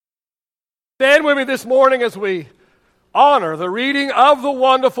Stand with me this morning as we honor the reading of the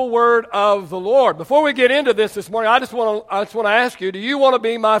wonderful word of the Lord. Before we get into this morning, I just want to ask you, do you want to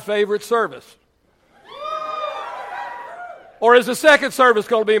be my favorite service? Or is the second service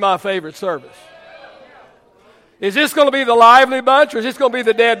going to be my favorite service? Is this going to be the lively bunch or is this going to be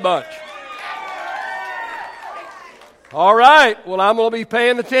the dead bunch? All right. Well, I'm going to be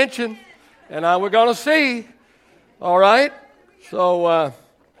paying attention and we're going to see. All right. So,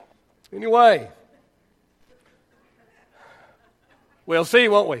 anyway, we'll see,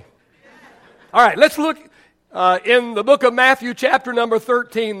 won't we? All right, let's look in the book of Matthew, chapter number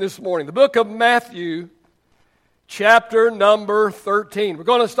 13 this morning. The book of Matthew, chapter number 13. We're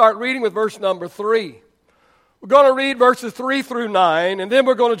going to start reading with verse number 3. We're going to read verses 3 through 9, and then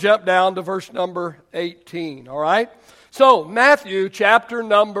we're going to jump down to verse number 18, all right? So, Matthew, chapter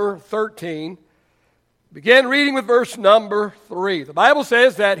number 13. Begin reading with verse number 3. The Bible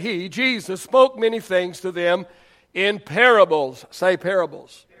says that he, Jesus, spoke many things to them in parables. Say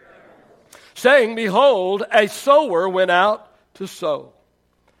parables. Saying, behold, a sower went out to sow.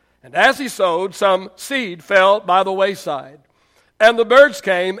 And as he sowed, some seed fell by the wayside, and the birds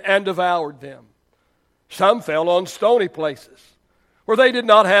came and devoured them. Some fell on stony places, where they did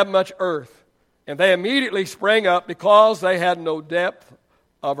not have much earth, and they immediately sprang up because they had no depth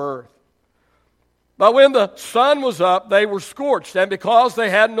of earth. But when the sun was up, they were scorched, and because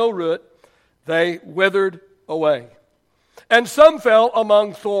they had no root, they withered away. And some fell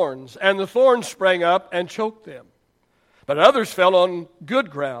among thorns, and the thorns sprang up and choked them. But others fell on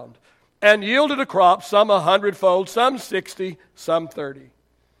good ground, and yielded a crop, some 100-fold, some 60, some 30.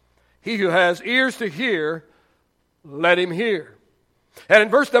 He who has ears to hear, let him hear. And in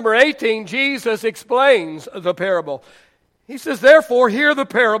verse number 18, Jesus explains the parable. He says, therefore, hear the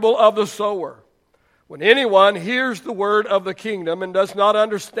parable of the sower. When anyone hears the word of the kingdom and does not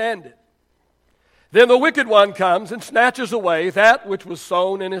understand it, then the wicked one comes and snatches away that which was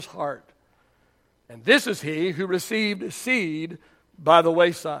sown in his heart. And this is he who received seed by the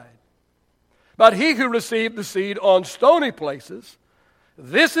wayside. But he who received the seed on stony places,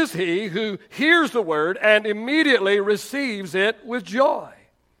 this is he who hears the word and immediately receives it with joy.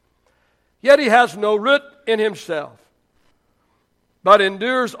 Yet he has no root in himself, but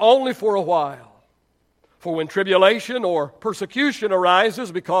endures only for a while. For when tribulation or persecution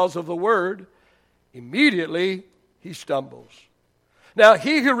arises because of the word, immediately he stumbles. Now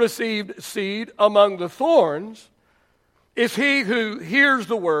he who received seed among the thorns is he who hears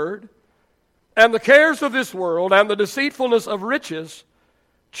the word, and the cares of this world and the deceitfulness of riches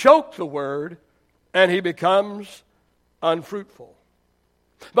choke the word, and he becomes unfruitful.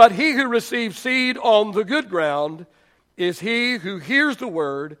 But he who receives seed on the good ground is he who hears the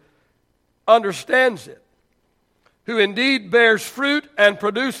word, understands it, who indeed bears fruit and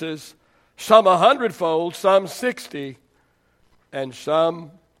produces some 100-fold, some 60, and some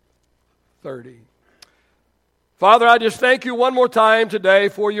 30. Father, I just thank you one more time today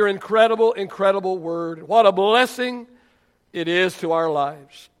for your incredible, incredible word. What a blessing it is to our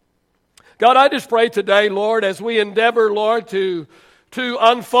lives. God, I just pray today, Lord, as we endeavor, Lord, to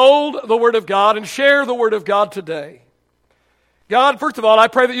unfold the word of God and share the word of God today. God, first of all, I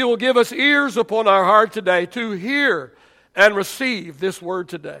pray that you will give us ears upon our heart today to hear and receive this word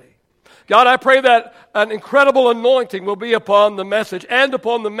today. God, I pray that an incredible anointing will be upon the message and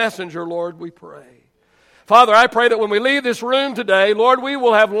upon the messenger, Lord, we pray. Father, I pray that when we leave this room today, Lord, we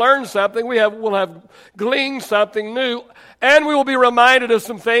will have learned something, we'll have gleaned something new, and we will be reminded of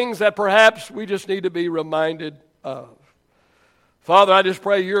some things that perhaps we just need to be reminded of. Father, I just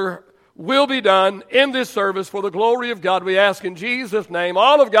pray your will be done in this service for the glory of God. We ask in Jesus' name.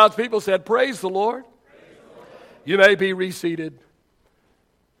 All of God's people said, praise the Lord. Praise the Lord. You may be reseated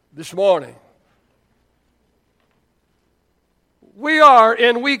this morning. We are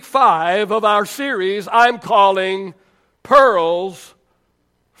in week 5 of our series I'm calling Pearls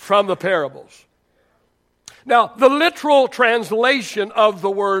from the Parables. Now, the literal translation of the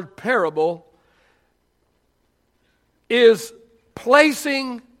word parable is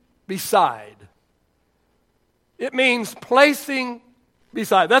placing beside. It means placing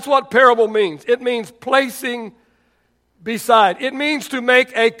beside. That's what parable means. It means placing beside. It means to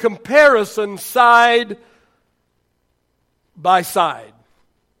make a comparison side by side.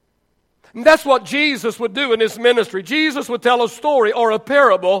 And that's what Jesus would do in his ministry. Jesus would tell a story or a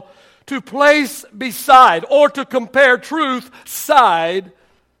parable to place beside or to compare truth side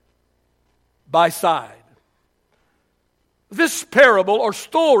by side. This parable or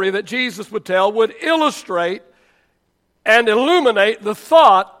story that Jesus would tell would illustrate and illuminate the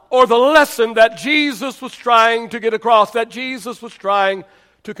thought or the lesson that Jesus was trying to get across, that Jesus was trying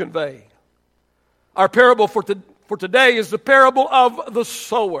to convey. Our parable for today is the parable of the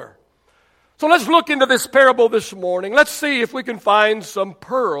sower. So let's look into this parable this morning. Let's see if we can find some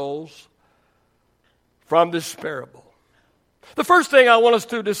pearls from this parable. The first thing I want us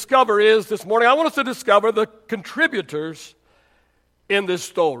to discover is this morning, I want us to discover the contributors in this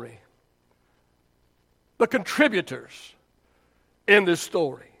story. The contributors in this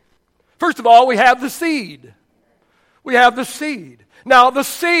story. First of all, we have the seed. We have the seed. Now, the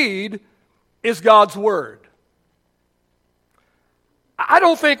seed is God's Word. I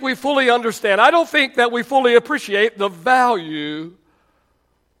don't think we fully understand. I don't think that we fully appreciate the value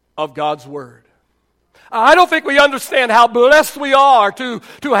of God's Word. I don't think we understand how blessed we are to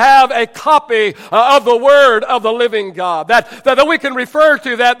have a copy of the Word of the living God, that we can refer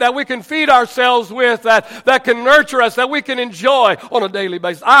to, that we can feed ourselves with, that can nurture us, that we can enjoy on a daily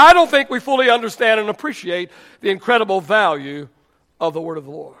basis. I don't think we fully understand and appreciate the incredible value of the Word of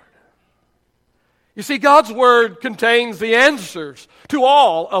the Lord. You see, God's Word contains the answers to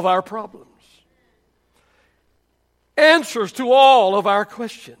all of our problems. Answers to all of our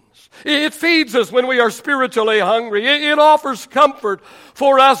questions. It feeds us when we are spiritually hungry. It offers comfort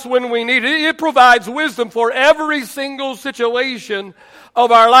for us when we need it. It provides wisdom for every single situation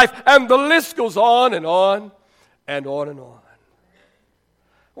of our life. And the list goes on and on and on and on.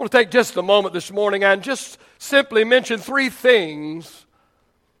 I want to take just a moment this morning and just simply mention three things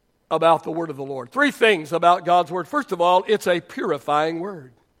about the Word of the Lord. Three things about God's Word. First of all, it's a purifying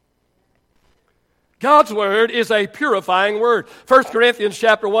Word. God's Word is a purifying Word. 1 Corinthians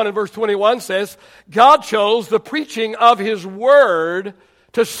chapter 1 and verse 21 says, God chose the preaching of His Word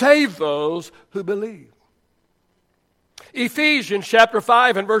to save those who believe. Ephesians chapter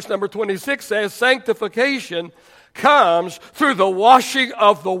 5 and verse number 26 says, sanctification comes through the washing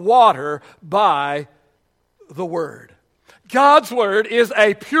of the water by the Word. God's Word is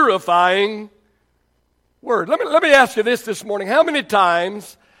a purifying Word. Let me ask you this morning. How many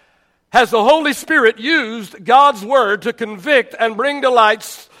times has the Holy Spirit used God's Word to convict and bring to light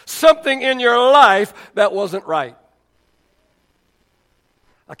something in your life that wasn't right?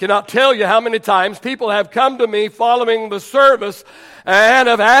 I cannot tell you how many times people have come to me following the service and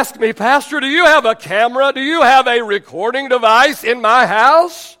have asked me, Pastor, do you have a camera? Do you have a recording device in my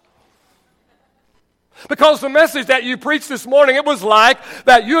house? Because the message that you preached this morning, it was like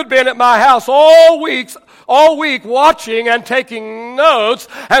that you had been at my house all week watching and taking notes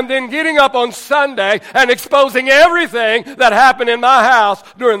and then getting up on Sunday and exposing everything that happened in my house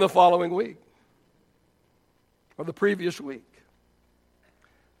during the following week or the previous week.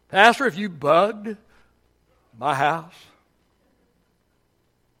 Pastor, if you bugged my house,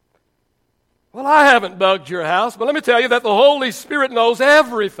 well, I haven't bugged your house, but let me tell you that the Holy Spirit knows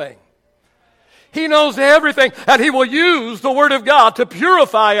everything. He knows everything, and He will use the Word of God to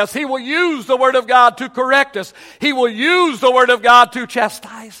purify us. He will use the Word of God to correct us. He will use the Word of God to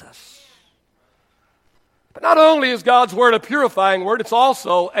chastise us. But not only is God's Word a purifying Word, it's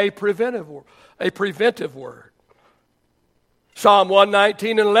also a preventive Word. Psalm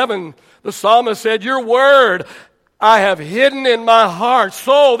 119 and 11, the psalmist said, your Word I have hidden in my heart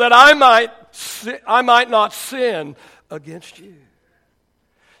so that I might not sin against you.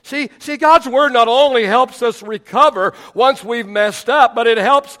 See, God's Word not only helps us recover once we've messed up, but it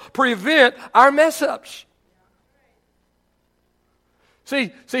helps prevent our mess-ups.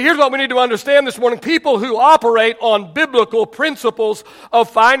 See, here's what we need to understand this morning. People who operate on biblical principles of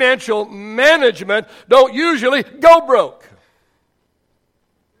financial management don't usually go broke.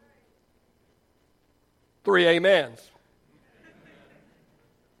 3 amens.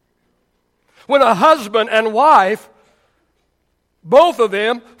 When a husband and wife, both of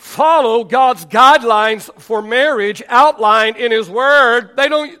them follow God's guidelines for marriage outlined in His Word, they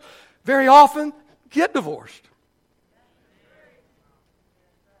don't very often get divorced.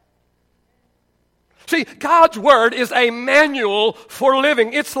 See, God's Word is a manual for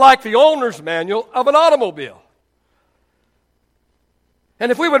living. It's like the owner's manual of an automobile.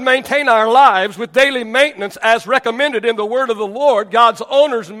 And if we would maintain our lives with daily maintenance as recommended in the Word of the Lord, God's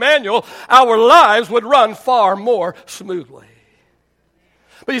owner's manual, our lives would run far more smoothly.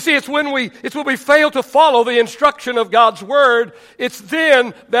 But you see, it's when we fail to follow the instruction of God's Word, it's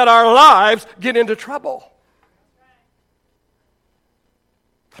then that our lives get into trouble.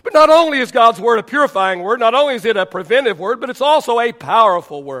 But not only is God's Word a purifying Word, not only is it a preventive Word, but it's also a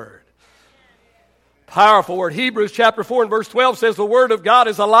powerful Word. Powerful Word. Hebrews chapter 4 and verse 12 says the Word of God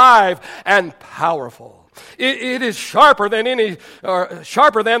is alive and powerful. It is sharper than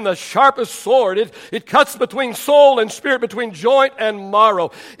sharper than the sharpest sword. It cuts between soul and spirit, between joint and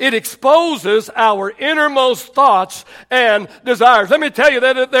marrow. It exposes our innermost thoughts and desires. Let me tell you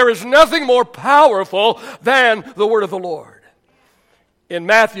that there is nothing more powerful than the word of the Lord. In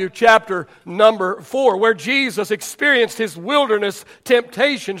Matthew chapter number 4, where Jesus experienced his wilderness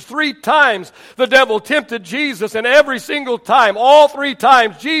temptations. 3 times the devil tempted Jesus, and every single time, all 3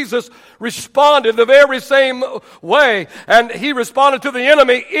 times, Jesus responded the very same way. And he responded to the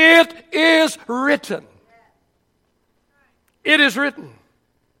enemy, "It is written." It is written.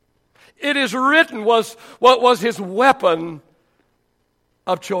 It is written was what was his weapon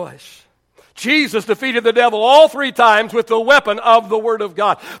of choice. Jesus defeated the devil all 3 times with the weapon of the Word of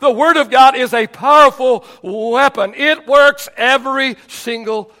God. The Word of God is a powerful weapon. It works every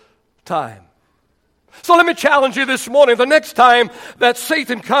single time. So let me challenge you this morning. The next time that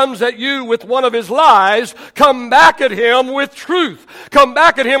Satan comes at you with one of his lies, come back at him with truth. Come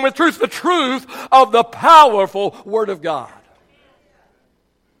back at him with truth, the truth of the powerful Word of God.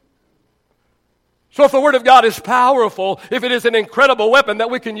 So if the Word of God is powerful, if it is an incredible weapon that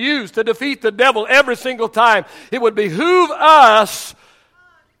we can use to defeat the devil every single time, it would behoove us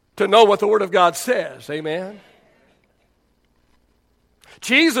to know what the Word of God says. Amen?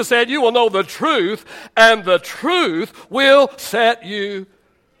 Jesus said, "You will know the truth, and the truth will set you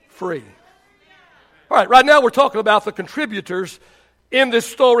free." All right now we're talking about the contributors in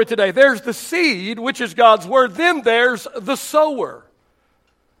this story today. There's the seed, which is God's Word. Then there's the sower.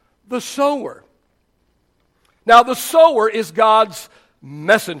 The sower. Now, the sower is God's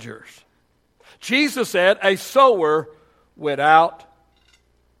messengers. Jesus said, "A sower went out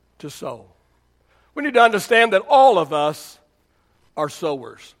to sow." We need to understand that all of us are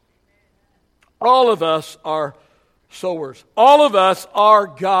sowers. All of us are sowers. All of us are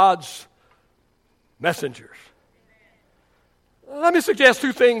God's messengers. Let me suggest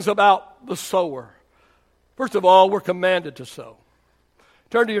 2 things about the sower. First of all, we're commanded to sow.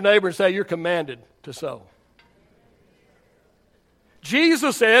 Turn to your neighbor and say, "You're commanded to sow."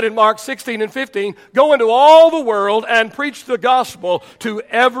 Jesus said in Mark 16 and 15, "Go into all the world and preach the gospel to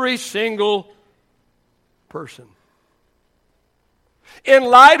every single person." In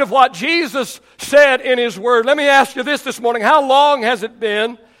light of what Jesus said in his word, let me ask you this morning. How long has it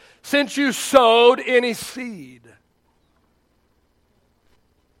been since you sowed any seed?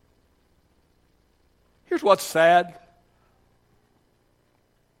 Here's what's sad.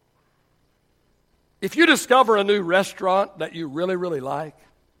 If you discover a new restaurant that you really, really like,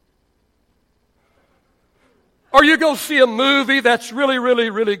 or you go see a movie that's really, really,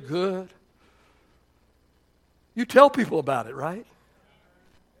 really good, you tell people about it, right?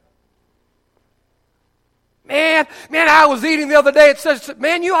 Man, I was eating the other day. It says,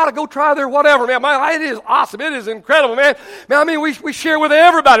 "Man, you ought to go try their whatever." Man, it is awesome. It is incredible, man. I mean, we share with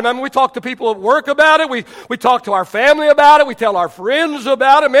everybody. Man, we talk to people at work about it. We talk to our family about it. We tell our friends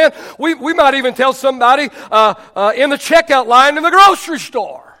about it, man. We might even tell somebody in the checkout line in the grocery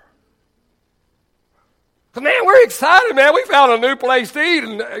store. Man, we're excited, man. We found a new place to eat.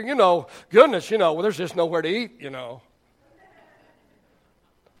 And, goodness, there's just nowhere to eat,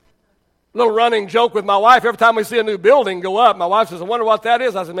 Little running joke with my wife. Every time we see a new building go up, my wife says, "I wonder what that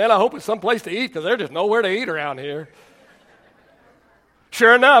is." I said, "Man, I hope it's some place to eat because there's just nowhere to eat around here."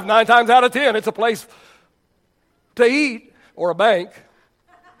 Sure enough, 9 times out of 10, it's a place to eat or a bank.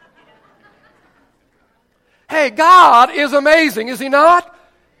 Hey, God is amazing, is He not?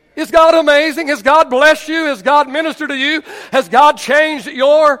 Is God amazing? Has God blessed you? Has God ministered to you? Has God changed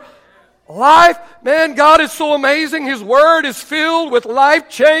your life? Man, God is so amazing. His Word is filled with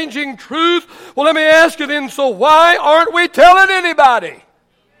life-changing truth. Well, let me ask you then, so why aren't we telling anybody?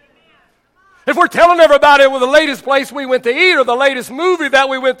 If we're telling everybody the latest place we went to eat, or the latest movie that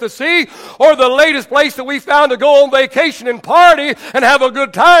we went to see, or the latest place that we found to go on vacation and party and have a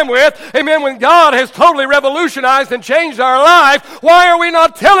good time with, amen, when God has totally revolutionized and changed our life, why are we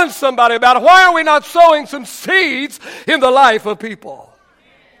not telling somebody about it? Why are we not sowing some seeds in the life of people?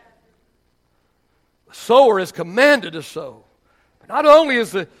 The sower is commanded to sow. Not only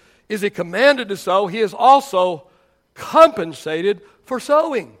is he commanded to sow, he is also compensated for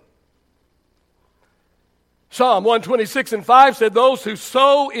sowing. Psalm 126 and 5 said, "Those who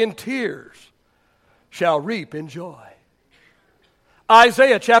sow in tears shall reap in joy."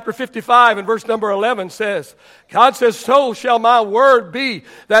 Isaiah chapter 55 and verse number 11 says, God says, "So shall my word be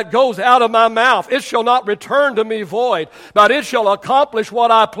that goes out of my mouth. It shall not return to me void, but it shall accomplish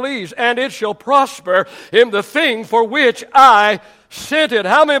what I please, and it shall prosper in the thing for which I sent it.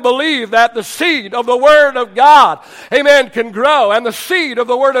 How many believe that the seed of the Word of God, amen, can grow, and the seed of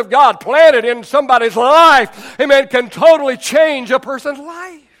the Word of God planted in somebody's life, amen, can totally change a person's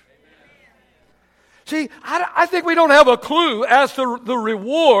life? See, I think we don't have a clue as to the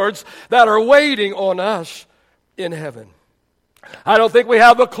rewards that are waiting on us in heaven. I don't think we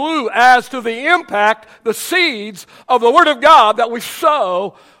have a clue as to the impact the seeds of the Word of God that we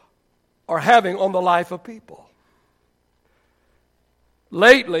sow are having on the life of people.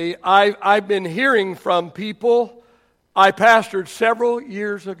 Lately, I've been hearing from people I pastored several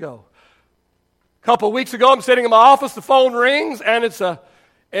years ago. A couple of weeks ago, I'm sitting in my office, the phone rings, and it's a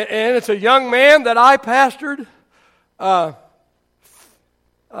young man that I pastored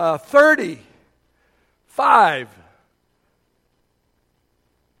 35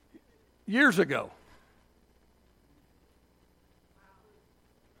 years ago.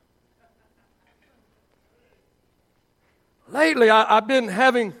 Lately, I've been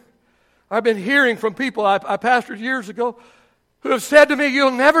hearing from people I pastored years ago who have said to me,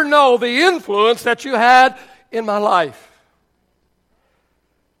 "You'll never know the influence that you had in my life."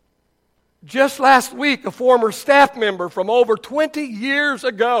 Just last week, a former staff member from over 20 years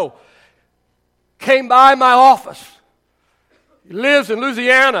ago came by my office. He lives in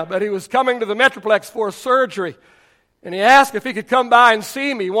Louisiana, but he was coming to the Metroplex for a surgery. And he asked if he could come by and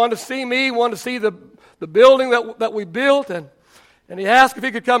see me. He wanted to see me, wanted to see the building that we built. And he asked if he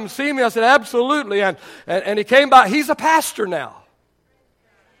could come and see me. I said, absolutely. And he came by. He's a pastor now.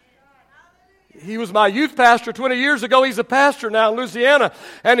 He was my youth pastor 20 years ago. He's a pastor now in Louisiana.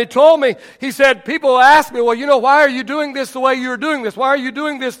 And he told me, he said, people ask me, well, why are you doing this the way you're doing this? Why are you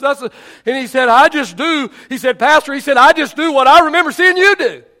doing this? And he said, I just do. He said, Pastor, I just do what I remember seeing you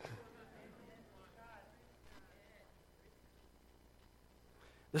do.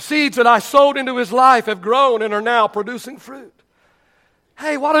 The seeds that I sowed into his life have grown and are now producing fruit.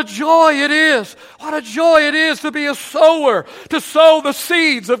 Hey, what a joy it is. What a joy it is to be a sower, to sow the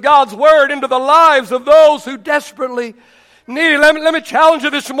seeds of God's Word into the lives of those who desperately need it. Let me challenge you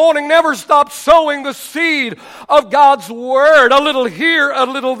this morning. Never stop sowing the seed of God's Word. A little here, a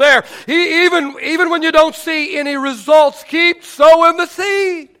little there. Even when you don't see any results, keep sowing the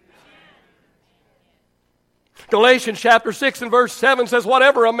seed. Galatians chapter 6 and verse 7 says,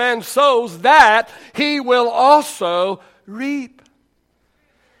 whatever a man sows, that he will also reap.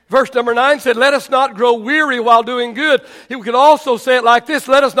 Verse number 9 said, let us not grow weary while doing good. We could also say it like this,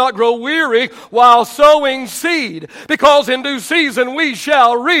 let us not grow weary while sowing seed, because in due season we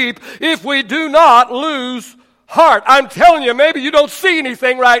shall reap if we do not lose heart. I'm telling you, maybe you don't see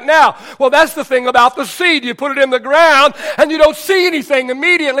anything right now. Well, that's the thing about the seed. You put it in the ground and you don't see anything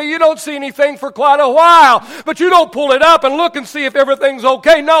immediately. You don't see anything for quite a while. But you don't pull it up and look and see if everything's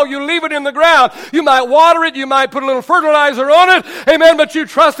okay. No, you leave it in the ground. You might water it. You might put a little fertilizer on it. Amen. But you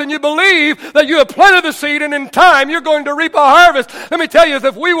trust and you believe that you have planted the seed, and in time you're going to reap a harvest. Let me tell you,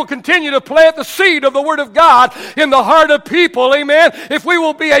 if we will continue to plant the seed of the Word of God in the heart of people, amen, if we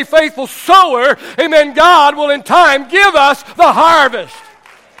will be a faithful sower, amen, God will in time give us the harvest.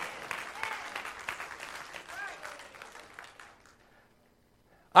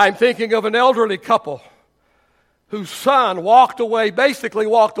 I'm thinking of an elderly couple whose son basically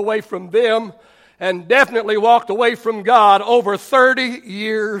walked away from them, and definitely walked away from God over 30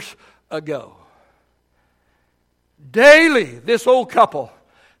 years ago. Daily, this old couple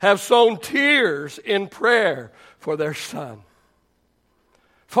have sown tears in prayer for their son.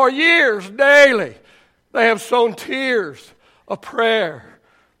 For years, daily, they have sown tears of prayer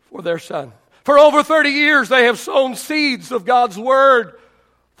for their son. For over 30 years, they have sown seeds of God's Word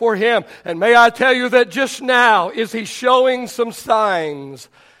for him. And may I tell you that just now is he showing some signs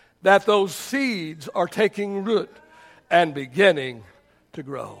that those seeds are taking root and beginning to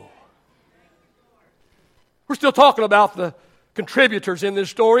grow. We're still talking about the contributors in this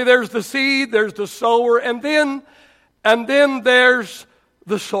story. There's the seed, there's the sower, and then there's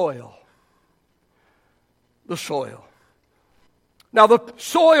the soil. The soil. Now, the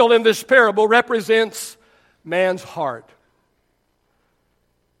soil in this parable represents man's heart.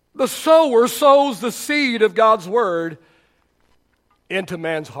 The sower sows the seed of God's Word into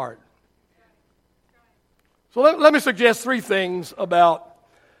man's heart. So let me suggest three things about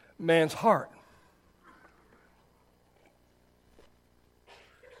man's heart.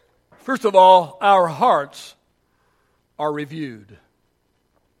 First of all, our hearts are reviewed.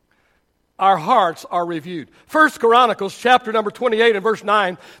 Our hearts are reviewed. 1 Chronicles chapter number 28 and verse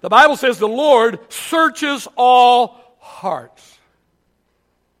 9, the Bible says the Lord searches all hearts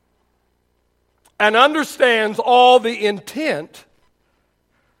and understands all the intent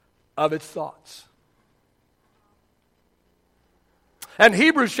of its thoughts. And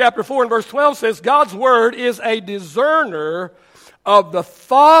Hebrews chapter 4 and verse 12 says, God's word is a discerner of the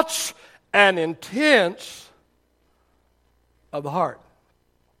thoughts and intents of the heart.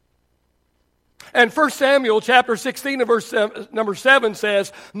 And 1 Samuel chapter 16 and verse number 7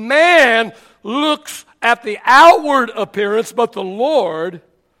 says, man looks at the outward appearance, but the Lord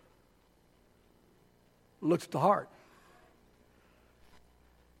looks at the heart.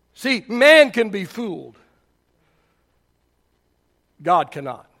 See, man can be fooled. God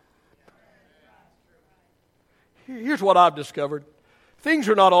cannot. Here's what I've discovered. Things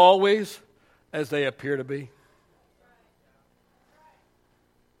are not always as they appear to be.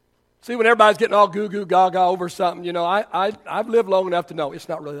 See, when everybody's getting all goo-goo gaga over something, you know, I've lived long enough to know it's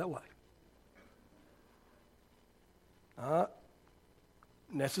not really that way.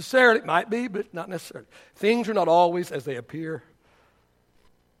 Necessarily, it might be, but not necessarily. Things are not always as they appear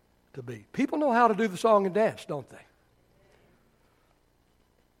to be. People know how to do the song and dance, don't they?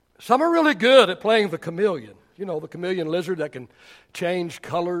 Some are really good at playing the chameleon. You know, the chameleon lizard that can change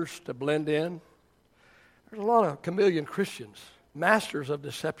colors to blend in. There's a lot of chameleon Christians, masters of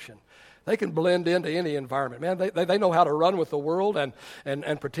deception. They can blend into any environment. Man, they know how to run with the world and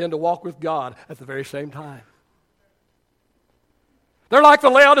pretend to walk with God at the very same time. They're like the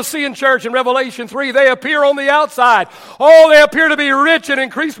Laodicean church in Revelation 3. They appear on the outside. Oh, they appear to be rich and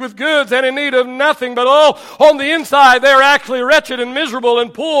increased with goods and in need of nothing. But on the inside, they're actually wretched and miserable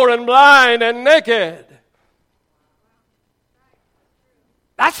and poor and blind and naked.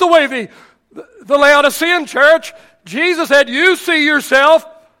 That's the way the Laodicean church, Jesus said, you see yourself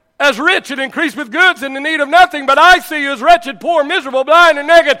as rich and increased with goods and in need of nothing, but I see you as wretched, poor, miserable, blind, and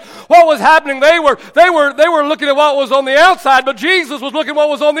naked. What was happening? They were looking at what was on the outside, but Jesus was looking at what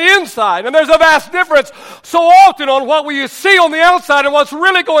was on the inside. And there's a vast difference so often on what we see on the outside and what's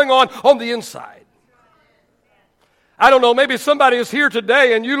really going on the inside. I don't know, maybe somebody is here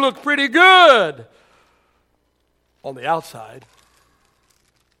today and you look pretty good on the outside.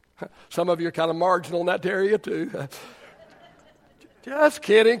 Some of you are kind of marginal in that area too. Just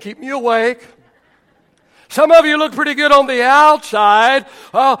kidding. Keep me awake. Some of you look pretty good on the outside.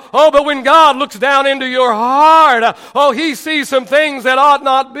 But when God looks down into your heart, He sees some things that ought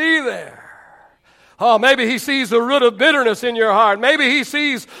not be there. Maybe He sees the root of bitterness in your heart. Maybe He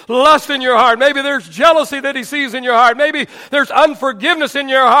sees lust in your heart. Maybe there's jealousy that He sees in your heart. Maybe there's unforgiveness in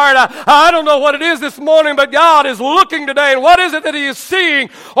your heart. I don't know what it is this morning, but God is looking today. And what is it that He is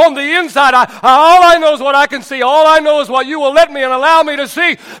seeing on the inside? All I know is what I can see. All I know is what you will let me and allow me to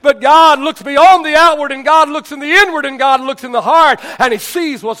see. But God looks beyond the outward, and God looks in the inward, and God looks in the heart. And He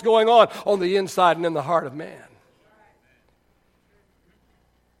sees what's going on the inside and in the heart of man.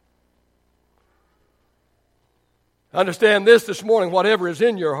 Understand this morning, whatever is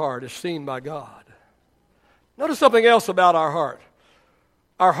in your heart is seen by God. Notice something else about our heart.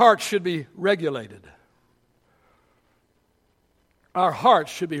 Our heart should be regulated. Our heart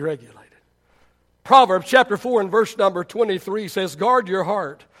should be regulated. Proverbs chapter 4 and verse number 23 says, guard your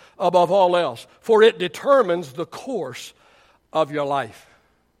heart above all else, for it determines the course of your life.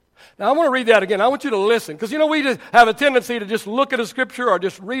 Now, I want to read that again. I want you to listen. Because, we just have a tendency to just look at a scripture or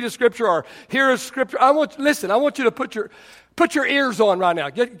just read a scripture or hear a scripture. I want you to put your ears on right now.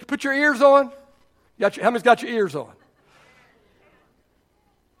 Put your ears on. How many's got your ears on?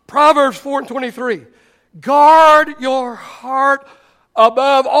 Proverbs 4 and 23. Guard your heart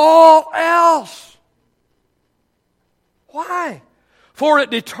above all else. Why? For it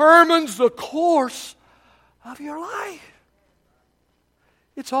determines the course of your life.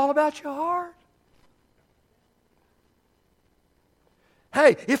 It's all about your heart.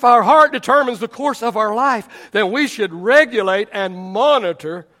 Hey, if our heart determines the course of our life, then we should regulate and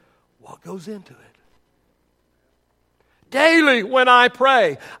monitor what goes into it. Daily when I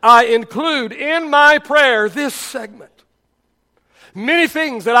pray, I include in my prayer this segment. Many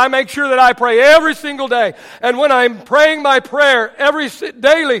things that I make sure that I pray every single day. And when I'm praying my prayer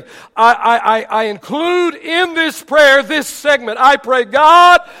daily, I include in this prayer this segment. I pray,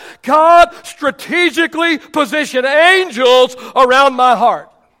 God, strategically position angels around my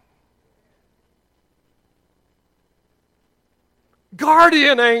heart.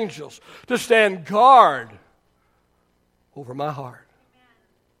 Guardian angels to stand guard over my heart.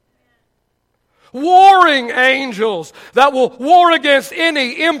 Warring angels that will war against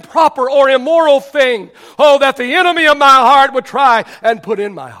any improper or immoral thing, that the enemy of my heart would try and put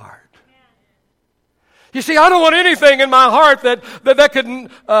in my heart. You see, I don't want anything in my heart that could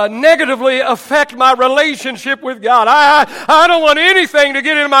negatively affect my relationship with God. I don't want anything to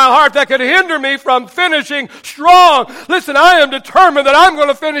get in my heart that could hinder me from finishing strong. Listen, I am determined that I'm going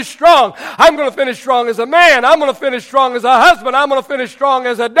to finish strong. I'm going to finish strong as a man. I'm going to finish strong as a husband. I'm going to finish strong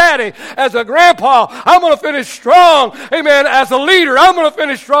as a daddy, as a grandpa. I'm going to finish strong, amen, as a leader. I'm going to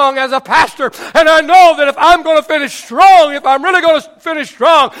finish strong as a pastor. And I know that if I'm going to finish strong, if I'm really going to finish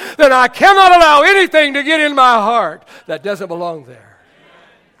strong, then I cannot allow anything to get in my heart that doesn't belong there.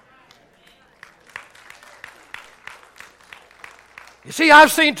 You see,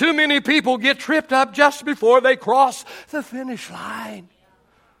 I've seen too many people get tripped up just before they cross the finish line.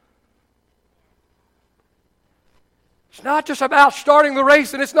 It's not just about starting the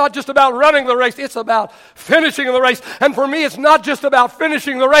race, and it's not just about running the race. It's about finishing the race. And for me, it's not just about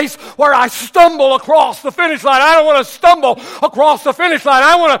finishing the race where I stumble across the finish line. I don't want to stumble across the finish line.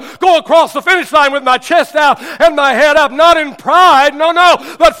 I want to go across the finish line with my chest out and my head up, not in pride, no,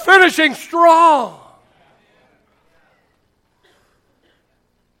 but finishing strong.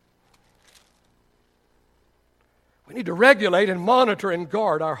 We need to regulate and monitor and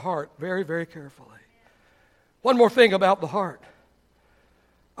guard our heart very, very carefully. One more thing about the heart.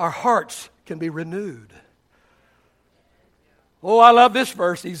 Our hearts can be renewed. Oh, I love this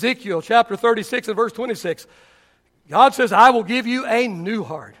verse, Ezekiel chapter 36 and verse 26. God says, I will give you a new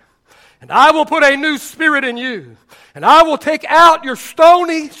heart, and I will put a new spirit in you, and I will take out your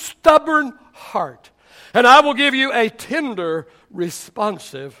stony, stubborn heart, and I will give you a tender,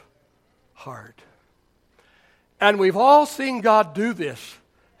 responsive heart. And we've all seen God do this,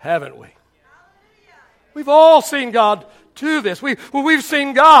 haven't we? We've all seen God do this. We've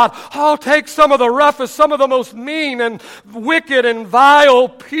seen God take some of the roughest, some of the most mean and wicked and vile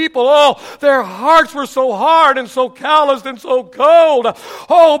people. Their hearts were so hard and so calloused and so cold.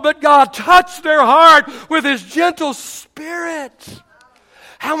 But God touched their heart with His gentle Spirit.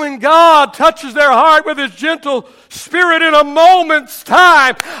 How when God touches their heart with His gentle Spirit in a moment's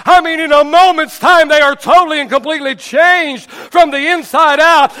time, in a moment's time they are totally and completely changed from the inside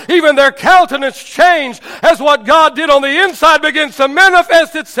out. Even their countenance changed as what God did on the inside begins to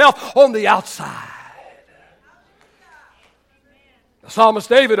manifest itself on the outside. The psalmist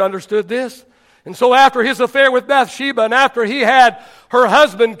David understood this. And so after his affair with Bathsheba, and after he had her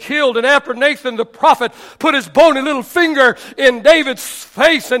husband killed, and after Nathan the prophet put his bony little finger in David's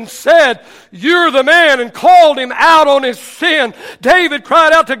face and said, "You're the man," and called him out on his sin, David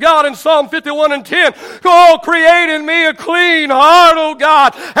cried out to God in Psalm 51 and 10, "Oh, create in me a clean heart, O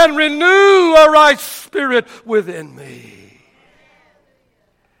God, and renew a right spirit within me."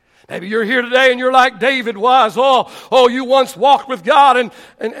 Maybe you're here today and you're like David was. You once walked with God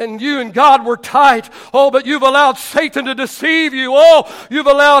and you and God were tight. But you've allowed Satan to deceive you. You've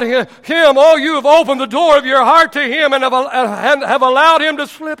allowed him. You have opened the door of your heart to him and have allowed him to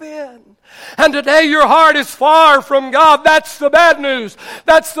slip in. And today your heart is far from God. That's the bad news.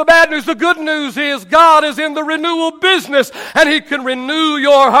 That's the bad news. The good news is God is in the renewal business, and He can renew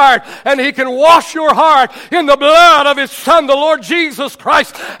your heart, and He can wash your heart in the blood of His Son, the Lord Jesus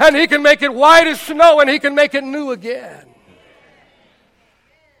Christ, and He can make it white as snow, and He can make it new again.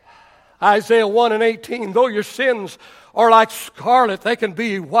 Isaiah 1 and 18, though your sins are like scarlet, they can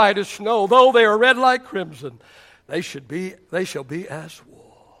be white as snow. Though they are red like crimson, they shall be as wool.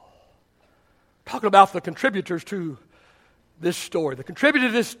 Talking about the contributors to this story. The contributor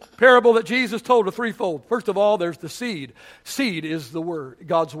to this parable that Jesus told are threefold. First of all, there's the seed. Seed is the word,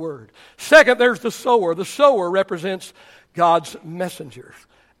 God's word. Second, there's the sower. The sower represents God's messengers.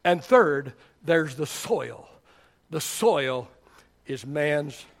 And third, there's the soil. The soil is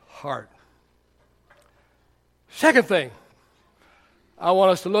man's heart. Second thing I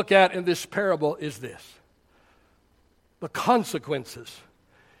want us to look at in this parable is this: the consequences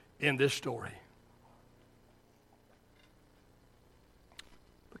in this story.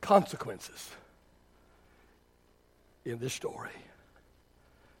 Consequences in this story.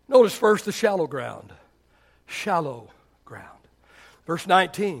 Notice first the shallow ground. Shallow ground. Verse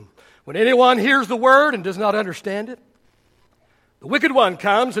 19. When anyone hears the word and does not understand it, the wicked one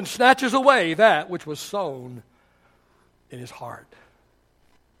comes and snatches away that which was sown in his heart.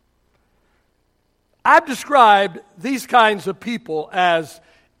 I've described these kinds of people as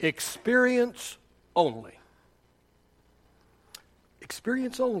experience only.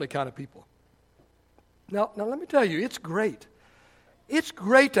 Experience only kind of people. Now let me tell you, it's great. It's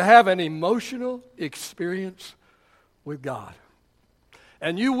great to have an emotional experience with God.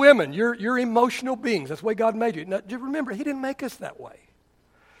 And you women, you're emotional beings. That's the way God made you. Now, remember, He didn't make us that way.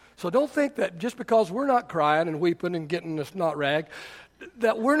 So don't think that just because we're not crying and weeping and getting a snot rag,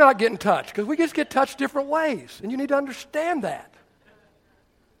 that we're not getting touched, because we just get touched different ways, and you need to understand that.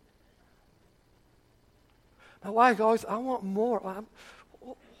 My wife always, I want more.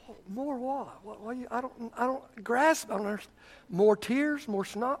 More what? I don't grasp. I don't understand. More tears, more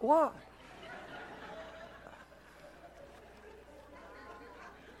snot. What?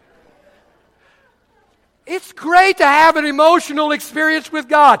 It's great to have an emotional experience with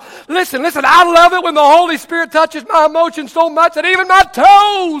God. Listen, I love it when the Holy Spirit touches my emotions so much that even my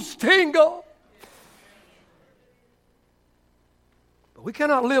toes tingle. But we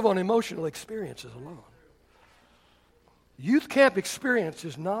cannot live on emotional experiences alone. Youth camp experience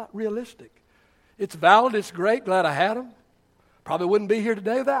is not realistic. It's valid, it's great, glad I had them. Probably wouldn't be here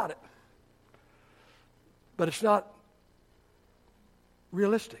today without it. But it's not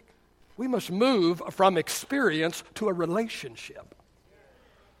realistic. We must move from experience to a relationship.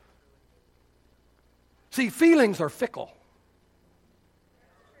 See, feelings are fickle.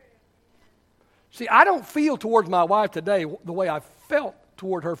 See, I don't feel towards my wife today the way I felt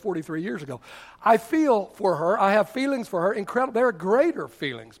toward her 43 years ago. I feel for her. I have feelings for her. Incredible. They're greater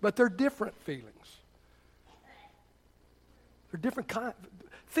feelings, but they're different feelings. They're different kinds.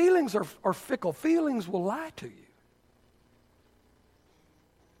 Feelings are fickle. Feelings will lie to you.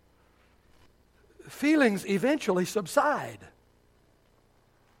 Feelings eventually subside.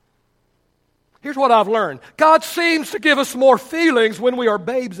 Here's what I've learned. God seems to give us more feelings when we are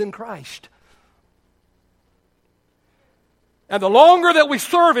babes in Christ. And the longer that we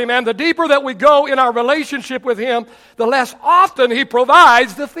serve Him and the deeper that we go in our relationship with Him, the less often He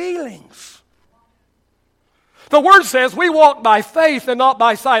provides the feelings. The Word says we walk by faith and not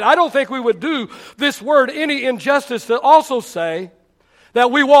by sight. I don't think we would do this Word any injustice to also say that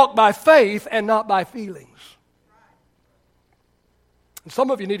we walk by faith and not by feelings. And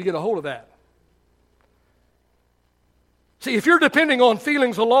some of you need to get a hold of that. See, if you're depending on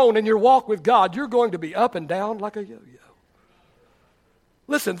feelings alone in your walk with God, you're going to be up and down like a yo-yo.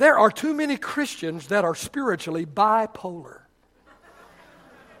 Listen, there are too many Christians that are spiritually bipolar.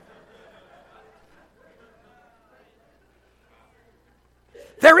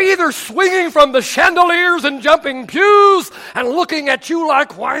 They're either swinging from the chandeliers and jumping pews and looking at you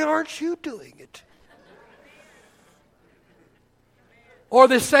like, why aren't you doing it? Or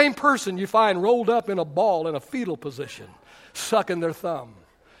this same person you find rolled up in a ball in a fetal position, sucking their thumb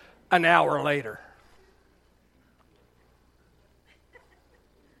an hour later.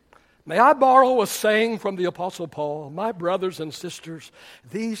 May I borrow a saying from the Apostle Paul? My brothers and sisters,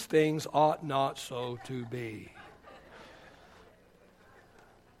 these things ought not so to be.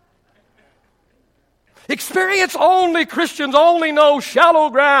 Experience only Christians only know shallow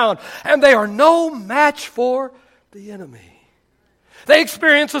ground, and they are no match for the enemy. They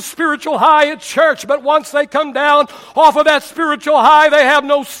experience a spiritual high at church, but once they come down off of that spiritual high, they have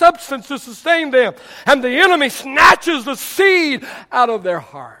no substance to sustain them, and the enemy snatches the seed out of their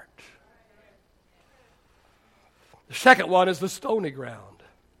heart. The second one is the stony ground.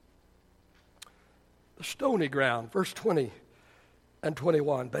 The stony ground, verse 20. And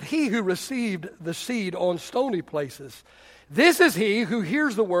 21. But he who received the seed on stony places, this is he who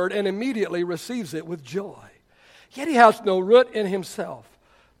hears the word and immediately receives it with joy. Yet he has no root in himself,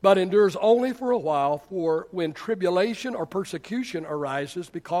 but endures only for a while. For when tribulation or persecution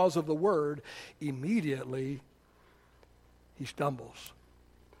arises because of the word, immediately he stumbles.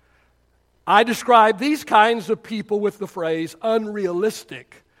 I describe these kinds of people with the phrase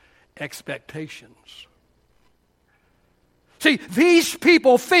unrealistic expectations. See, these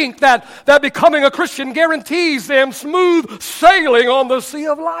people think that becoming a Christian guarantees them smooth sailing on the sea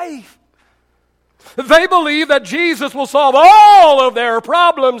of life. They believe that Jesus will solve all of their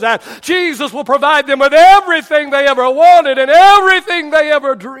problems and Jesus will provide them with everything they ever wanted and everything they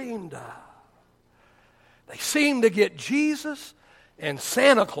ever dreamed of. They seem to get Jesus and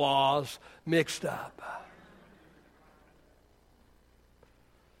Santa Claus mixed up.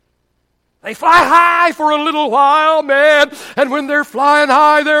 They fly high for a little while, man, and when they're flying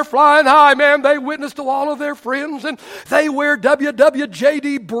high, man. They witness to all of their friends, and they wear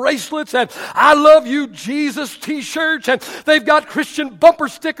WWJD bracelets and I love you, Jesus t-shirts, and they've got Christian bumper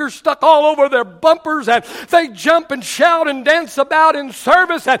stickers stuck all over their bumpers, and they jump and shout and dance about in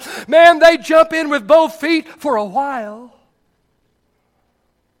service, and man, they jump in with both feet for a while.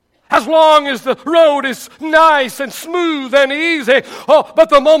 As long as the road is nice and smooth and easy. But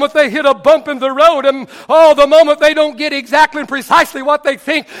the moment they hit a bump in the road, and the moment they don't get exactly and precisely what they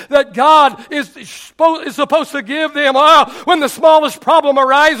think that God is supposed to give them, when the smallest problem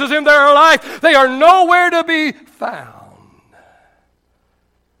arises in their life, they are nowhere to be found.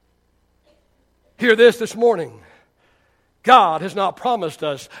 Hear this morning. God has not promised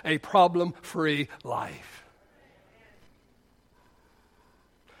us a problem-free life.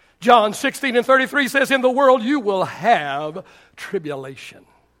 John 16:33 says, in the world you will have tribulation.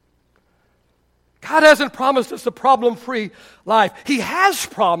 God hasn't promised us a problem-free life. He has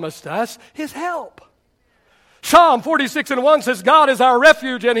promised us His help. Psalm 46:1 says, God is our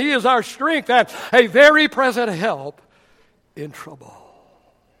refuge and He is our strength and a very present help in trouble.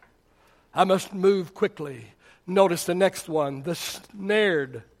 I must move quickly. Notice the next one, the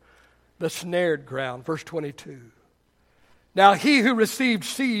snared ground, verse 22. Now he who received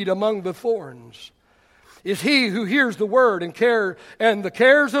seed among the thorns is he who hears the word and the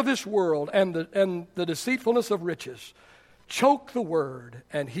cares of this world and the deceitfulness of riches choke the word,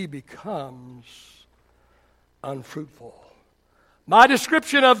 and he becomes unfruitful. My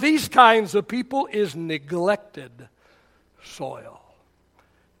description of these kinds of people is neglected soil.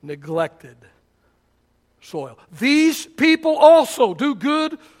 Neglected soil. These people also do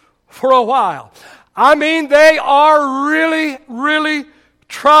good for a while. I mean, they are really, really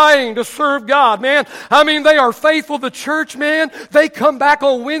trying to serve God, man. I mean, they are faithful to church, man. They come back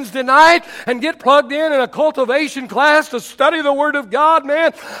on Wednesday night and get plugged in a cultivation class to study the Word of God,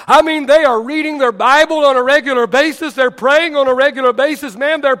 man. I mean, they are reading their Bible on a regular basis. They're praying on a regular basis,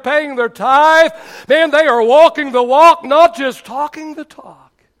 man. They're paying their tithe. Man, they are walking the walk, not just talking the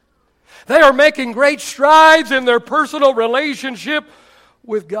talk. They are making great strides in their personal relationship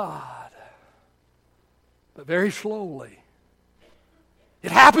with God. But very slowly.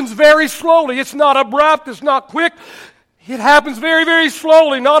 It happens very slowly. It's not abrupt. It's not quick. It happens very, very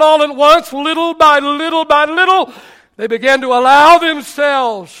slowly. Not all at once. Little by little by little, they begin to allow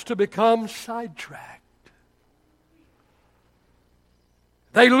themselves to become sidetracked.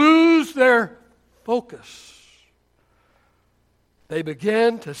 They lose their focus. They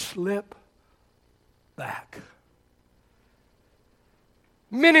begin to slip back.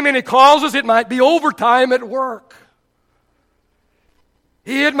 Many, many causes. It might be overtime at work.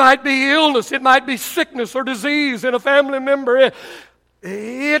 It might be illness. It might be sickness or disease in a family member.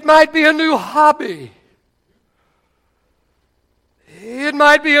 It might be a new hobby. It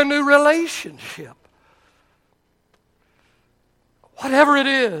might be a new relationship. Whatever it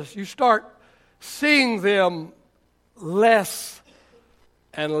is, you start seeing them less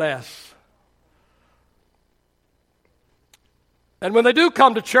and less. And when they do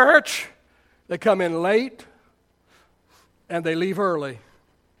come to church, they come in late and they leave early.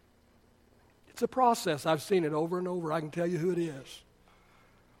 It's a process. I've seen it over and over. I can tell you who it is.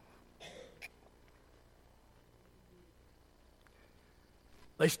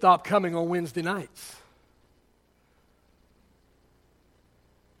 They stop coming on Wednesday nights.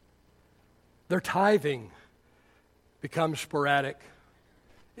 Their tithing becomes sporadic.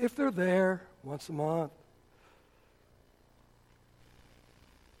 If they're there once a month,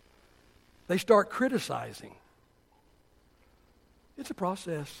 they start criticizing. It's a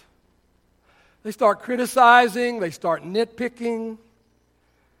process. They start criticizing. They start nitpicking.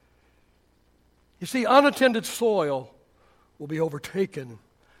 You see, unattended soil will be overtaken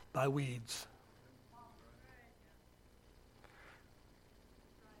by weeds.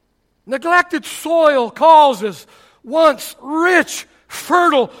 Neglected soil causes once rich,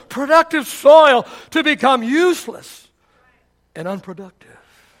 fertile, productive soil to become useless and unproductive.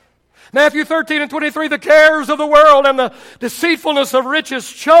 Matthew 13:23, the cares of the world and the deceitfulness of riches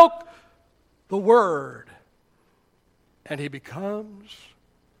choke the word, and he becomes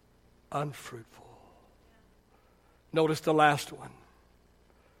unfruitful. Notice the last one.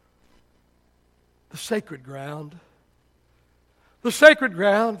 The sacred ground. The sacred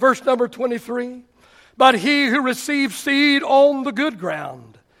ground, verse number 23. But he who receives seed on the good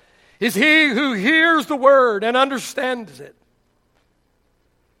ground is he who hears the word and understands it,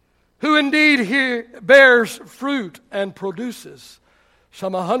 who indeed bears fruit and produces,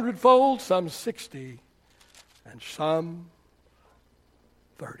 some 100-fold, some 60, and some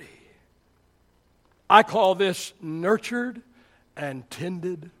 30. I call this nurtured and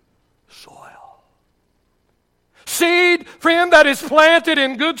tended soil. Seed, friend, that is planted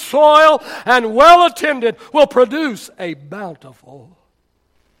in good soil and well attended will produce a bountiful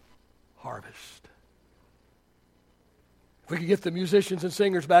harvest. If we could get the musicians and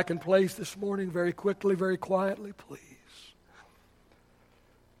singers back in place this morning very quickly, very quietly, please.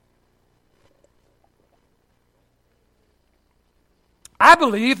 I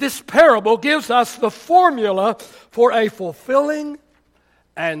believe this parable gives us the formula for a fulfilling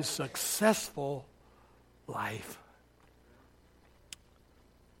and successful life.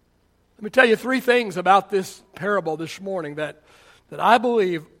 Let me tell you three things about this parable this morning that I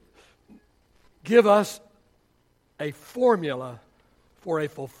believe give us a formula for a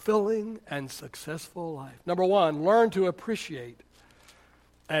fulfilling and successful life. Number one, learn to appreciate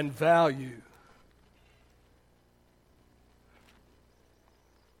and value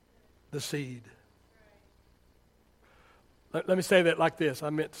the seed. Let me say that like this. I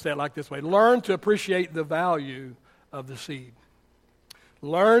meant to say it like this way. Learn to appreciate the value of the seed.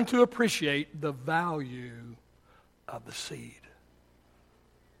 Learn to appreciate the value of the seed.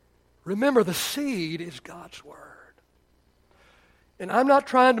 Remember, the seed is God's Word. And I'm not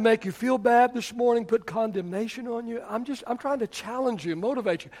trying to make you feel bad this morning, put condemnation on you. I'm trying to challenge you,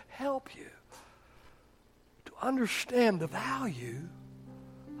 motivate you, help you to understand the value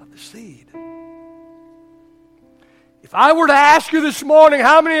of the seed. If I were to ask you this morning,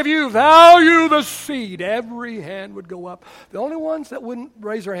 how many of you value the seed? Every hand would go up. The only ones that wouldn't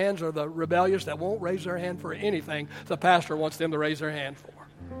raise their hands are the rebellious that won't raise their hand for anything the pastor wants them to raise their hand for.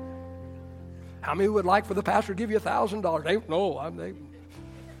 How many would like for the pastor to give you $1,000?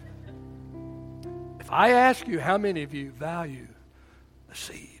 If I ask you how many of you value the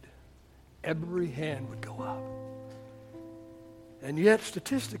seed, every hand would go up. And yet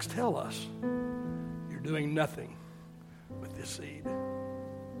statistics tell us you're doing nothing with this seed.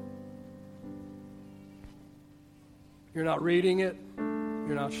 You're not reading it.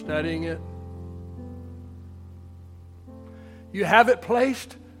 You're not studying it. You have it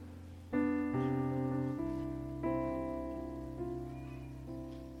placed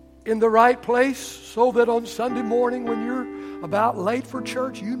in the right place so that on Sunday morning when you're about late for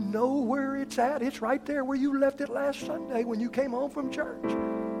church, you know where it's at. It's right there where you left it last Sunday when you came home from church.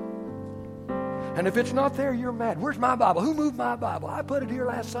 And if it's not there, you're mad. Where's my Bible? Who moved my Bible? I put it here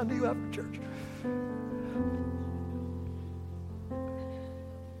last Sunday after church.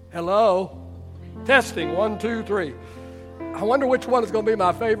 Hello? Testing, 1, 2, 3. I wonder which one is going to be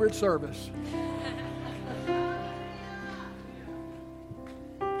my favorite service.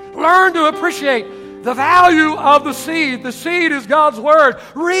 Learn to appreciate the value of the seed. The seed is God's Word.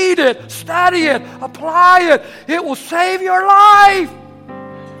 Read it, study it, apply it. It will save your life.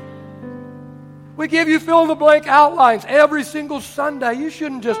 We give you fill-in-the-blank outlines every single Sunday. You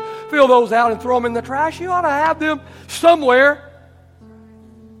shouldn't just fill those out and throw them in the trash. You ought to have them somewhere.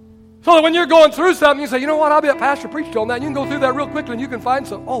 So that when you're going through something, you say, you know what, I'll be a pastor preached on that. And you can go through that real quickly and you can find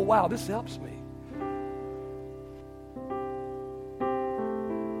some, oh, wow, this helps me.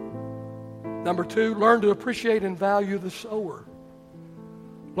 Number 2, learn to appreciate and value the sower.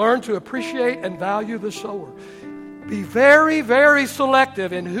 Learn to appreciate and value the sower. Be very, very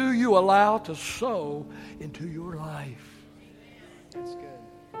selective in who you allow to sow into your life. That's good.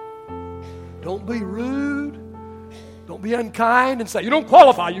 Don't be rude. Don't be unkind and say, you don't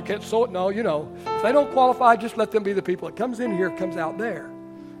qualify, you can't sow it. No, if they don't qualify, just let them be the people. It comes in here, it comes out there.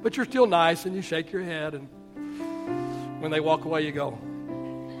 But you're still nice and you shake your head, and when they walk away, you go.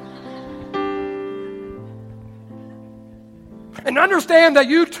 And understand that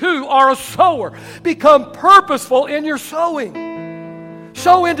you too are a sower. Become purposeful in your sowing.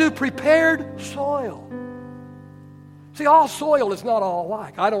 Sow into prepared soil. See, all soil is not all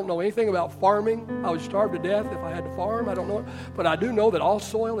alike. I don't know anything about farming. I would starve to death if I had to farm. I don't know. But I do know that all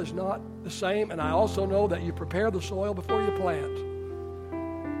soil is not the same. And I also know that you prepare the soil before you plant.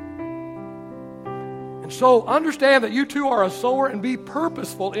 So understand that you too are a sower and be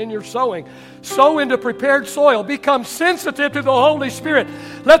purposeful in your sowing. Sow into prepared soil. Become sensitive to the Holy Spirit.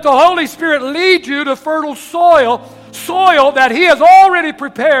 Let the Holy Spirit lead you to fertile soil that He has already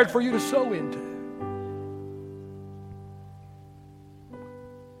prepared for you to sow into.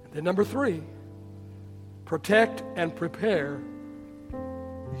 And then number 3, protect and prepare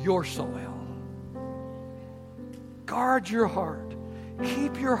your soil. Guard your heart.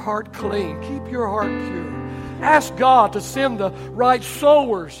 Keep your heart clean. Keep your heart pure. Ask God to send the right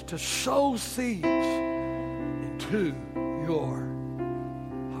sowers to sow seeds into your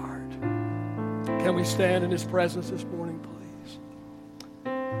heart. Can we stand in His presence this morning, please?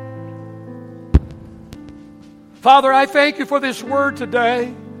 Father, I thank You for this word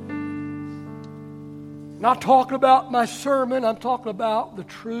today. Not talking about my sermon, I'm talking about the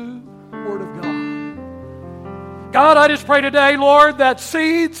true Word of God. God, I just pray today, Lord, that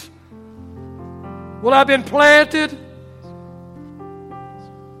seeds will have been planted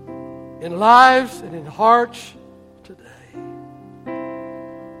in lives and in hearts today.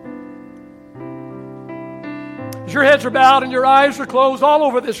 As your heads are bowed and your eyes are closed all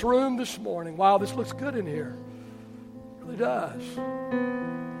over this room this morning, wow, this looks good in here. It really does.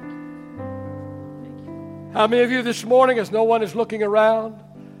 How many of you this morning, as no one is looking around,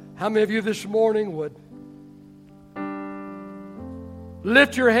 how many of you this morning would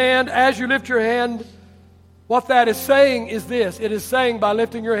lift your hand? As you lift your hand, What that is saying is this. It is saying, by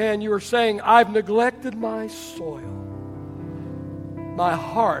lifting your hand, you are saying, I've neglected my soil. My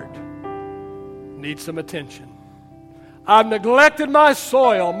heart needs some attention. I've neglected my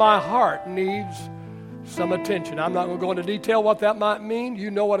soil. My heart needs some attention. I'm not going to go into detail what that might mean. You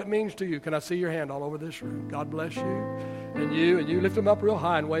know what it means to you. Can I see your hand all over this room? God bless you. And you lift them up real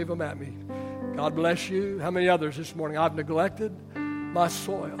high and wave them at me. God bless you. How many others this morning? I've neglected my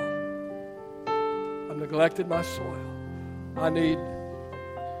soil. I've neglected my soil.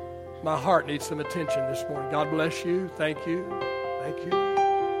 My heart needs some attention this morning. God bless you. Thank you. Thank you.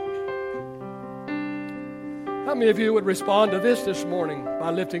 How many of you would respond to this morning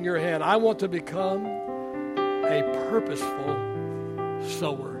by lifting your hand? I want to become a purposeful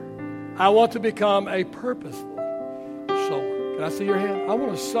sower. I want to become a purposeful sower. Can I see your hand? I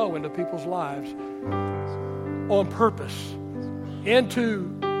want to sow into people's lives on purpose,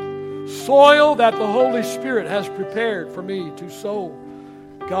 into soil that the Holy Spirit has prepared for me to sow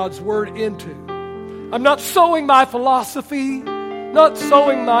God's Word into. I'm not sowing my philosophy, not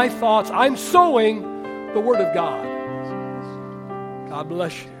sowing my thoughts. I'm sowing the Word of God. God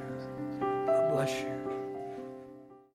bless you. God bless you.